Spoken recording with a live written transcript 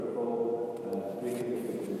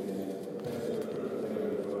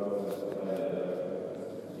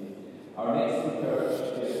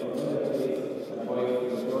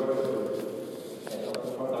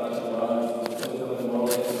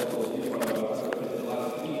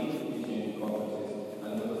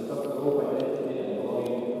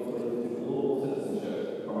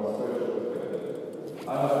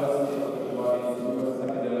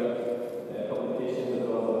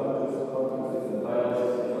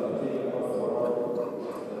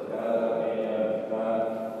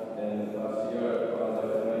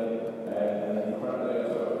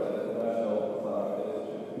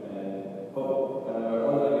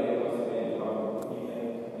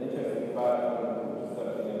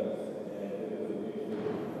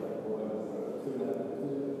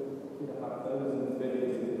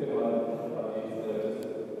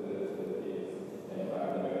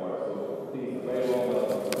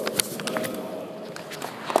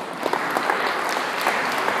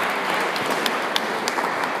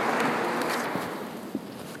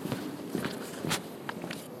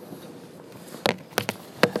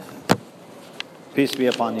Peace be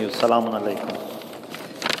upon you. Salamun alaikum.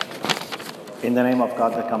 In the name of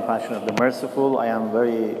God, the compassionate, the merciful, I am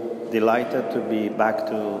very delighted to be back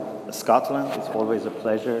to Scotland. It's always a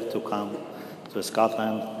pleasure to come to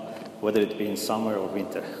Scotland, whether it be in summer or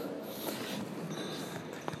winter.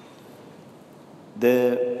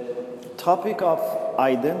 The topic of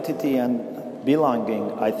identity and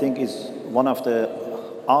belonging, I think, is one of the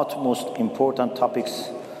utmost important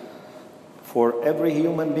topics for every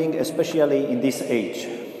human being, especially in this age.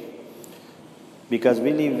 Because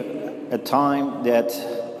we live a time that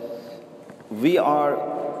we are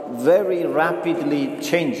very rapidly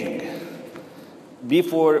changing.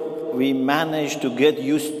 Before we manage to get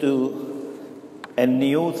used to a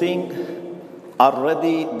new thing,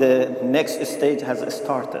 already the next stage has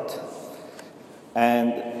started.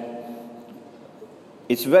 And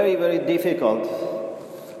it's very, very difficult,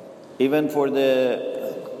 even for the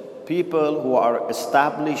people who are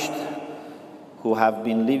established, who have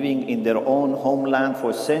been living in their own homeland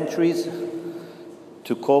for centuries,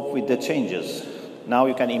 to cope with the changes. Now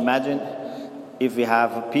you can imagine if we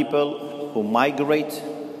have people who migrate,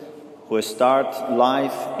 who start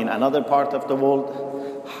life in another part of the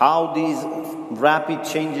world, how these rapid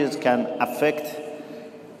changes can affect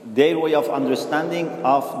their way of understanding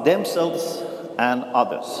of themselves and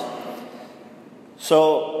others.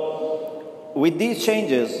 So with these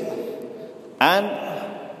changes and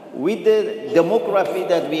with the demography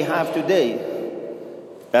that we have today,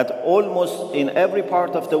 that almost in every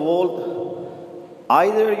part of the world,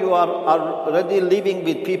 either you are already living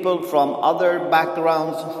with people from other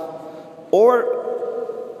backgrounds,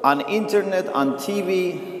 or on internet, on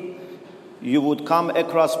TV, you would come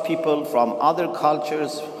across people from other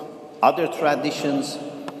cultures, other traditions.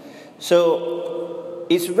 So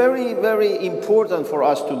it's very, very important for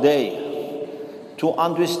us today to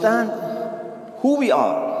understand who we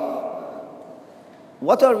are.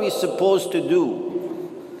 What are we supposed to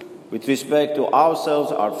do with respect to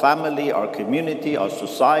ourselves, our family, our community, our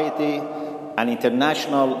society, and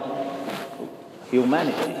international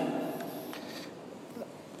humanity?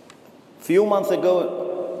 A few months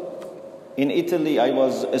ago in Italy, I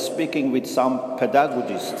was speaking with some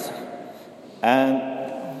pedagogists, and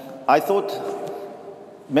I thought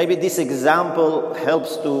maybe this example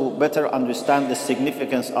helps to better understand the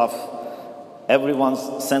significance of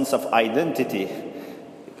everyone's sense of identity,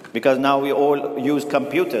 because now we all use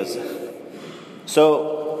computers.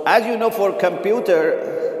 So, as you know, for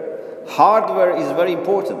computer, hardware is very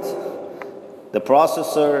important. The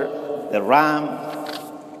processor, the RAM,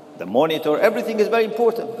 the monitor, everything is very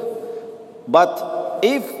important. But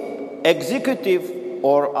if executive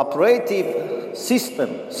or operative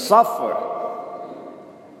system, software,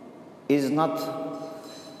 is not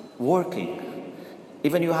working,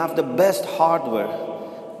 even you have the best hardware,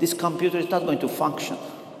 this computer is not going to function.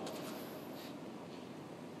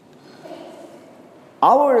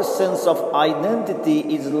 Our sense of identity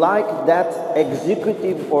is like that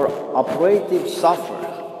executive or operative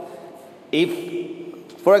software. If,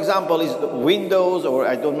 for example, it's Windows, or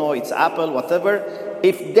I don't know, it's Apple, whatever,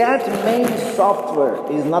 if that main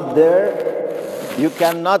software is not there, you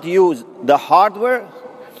cannot use the hardware,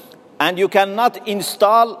 and you cannot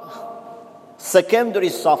install secondary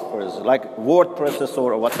softwares like word processor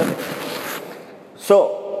or whatever.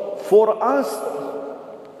 So for us,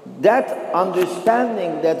 that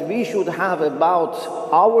understanding that we should have about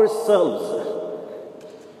ourselves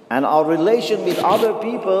and our relation with other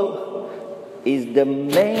people is the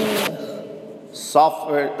main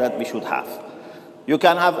software that we should have. You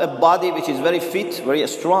can have a body which is very fit, very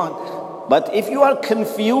strong, but if you are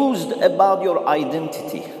confused about your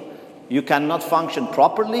identity, you cannot function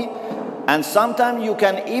properly, and sometimes you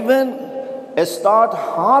can even start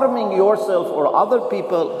harming yourself or other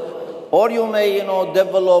people, or you may,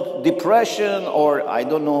 develop depression or,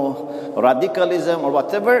 radicalism or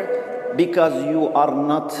whatever, because you are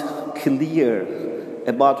not clear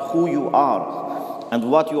about who you are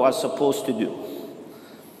and what you are supposed to do.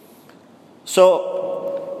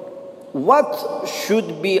 So, what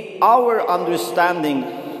should be our understanding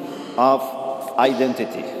of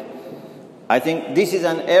identity? I think this is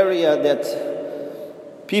an area that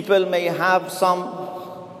people may have some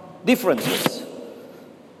differences.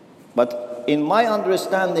 But in my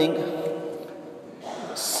understanding,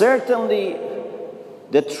 certainly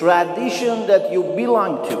the tradition that you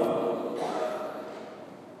belong to,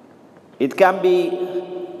 it can be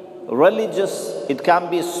religious, it can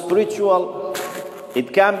be spiritual,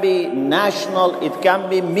 it can be national, it can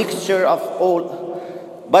be mixture of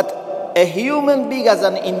all. But a human being as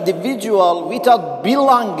an individual without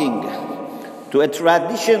belonging to a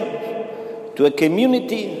tradition, to a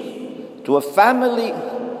community, to a family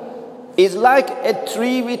is like a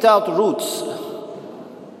tree without roots.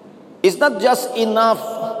 It's not just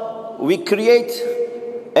enough we create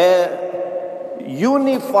a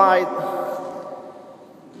unified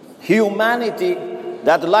humanity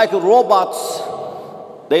that, like robots,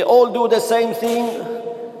 they all do the same thing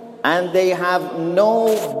and they have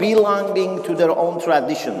no belonging to their own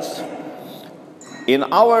traditions. In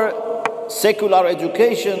our secular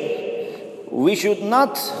education, we should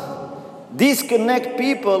not disconnect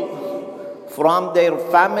people from their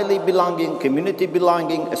family belonging, community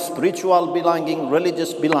belonging, spiritual belonging,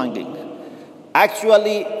 religious belonging.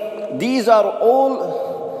 Actually, these are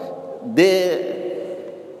all the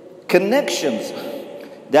connections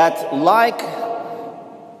that, like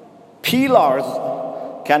pillars,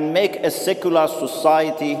 can make a secular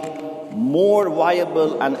society more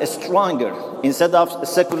viable and stronger, instead of a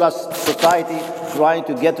secular society trying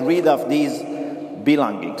to get rid of these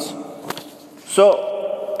belongings. So,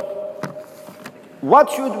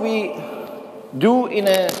 what should we do in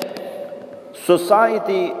a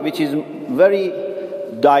society which is very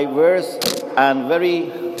diverse and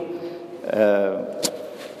very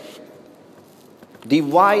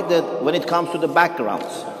divided when it comes to the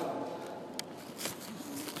backgrounds?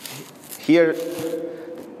 Here,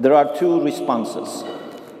 there are two responses.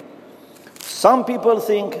 Some people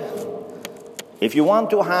think if you want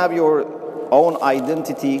to have your own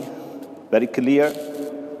identity very clear,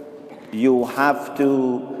 you have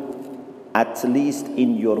to, at least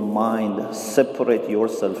in your mind, separate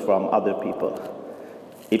yourself from other people.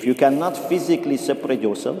 If you cannot physically separate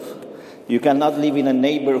yourself, you cannot live in a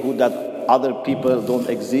neighborhood that other people don't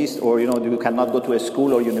exist, or you cannot go to a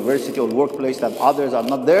school or university or workplace that others are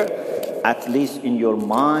not there. At least in your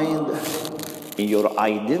mind, in your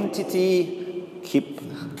identity, keep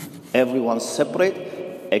everyone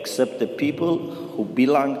separate except the people who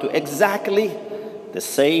belong to exactly the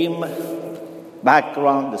same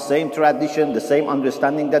background, the same tradition, the same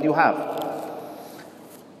understanding that you have.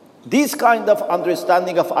 This kind of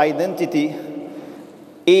understanding of identity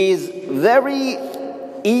is very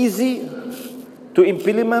easy to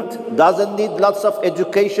implement, doesn't need lots of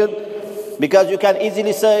education, because you can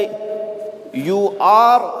easily say, you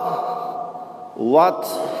are what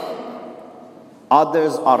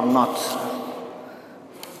others are not.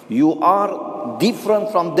 You are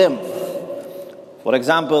different from them. For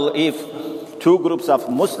example, if two groups of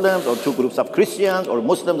Muslims or two groups of Christians or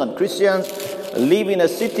Muslims and Christians live in a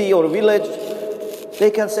city or village,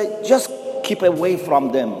 they can say, just keep away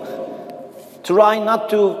from them. Try not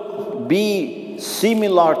to be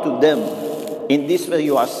similar to them. In this way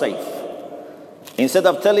you are safe. Instead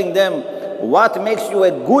of telling them what makes you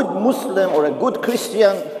a good Muslim or a good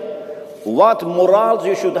Christian, what morals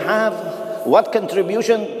you should have, what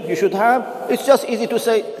contribution you should have, it's just easy to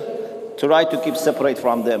say, try to keep separate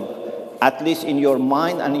from them, at least in your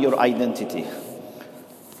mind and your identity.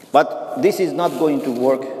 But this is not going to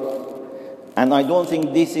work, and I don't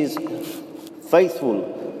think this is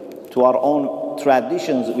faithful to our own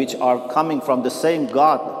traditions, which are coming from the same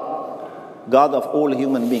God of all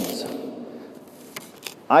human beings.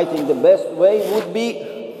 I think the best way would be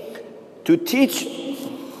to teach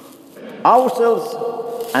ourselves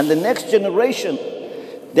and the next generation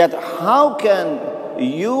that how can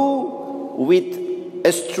you, with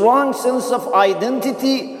a strong sense of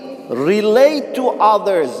identity, relate to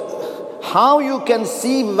others, how you can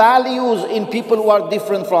see values in people who are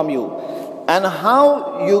different from you, and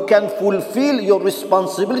how you can fulfill your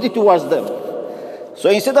responsibility towards them. So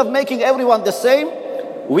instead of making everyone the same,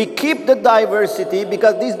 we keep the diversity,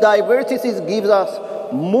 because this diversity gives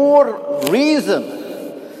us more reason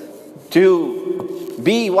to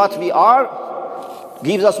be what we are,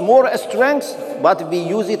 gives us more strength, but we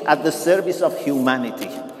use it at the service of humanity.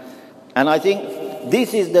 And I think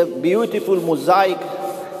this is the beautiful mosaic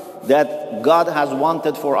that God has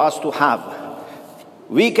wanted for us to have.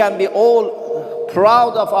 We can be all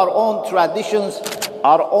proud of our own traditions,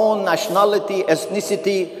 our own nationality,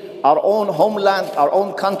 ethnicity, our own homeland, our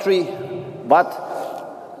own country,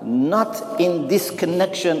 but not in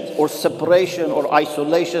disconnection or separation or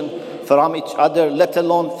isolation from each other, let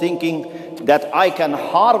alone thinking that I can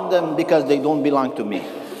harm them because they don't belong to me.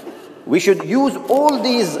 We should use all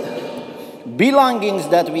these belongings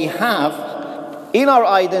that we have in our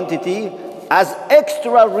identity as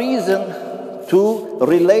extra reason to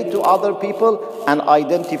relate to other people and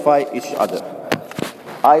identify each other.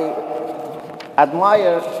 I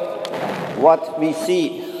admire what we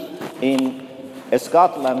see in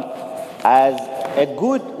Scotland as a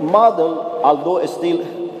good model, although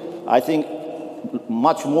still I think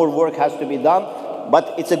much more work has to be done.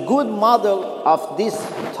 But it's a good model of this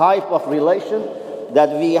type of relation, that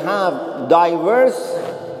we have diverse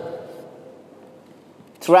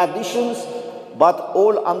traditions, but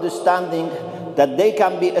all understanding that they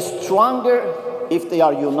can be stronger if they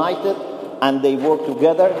are united and they work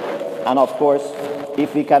together. And of course,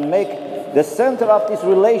 if we can make the center of this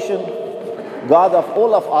relation God of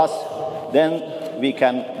all of us, then we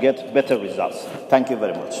can get better results. Thank you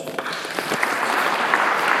very much.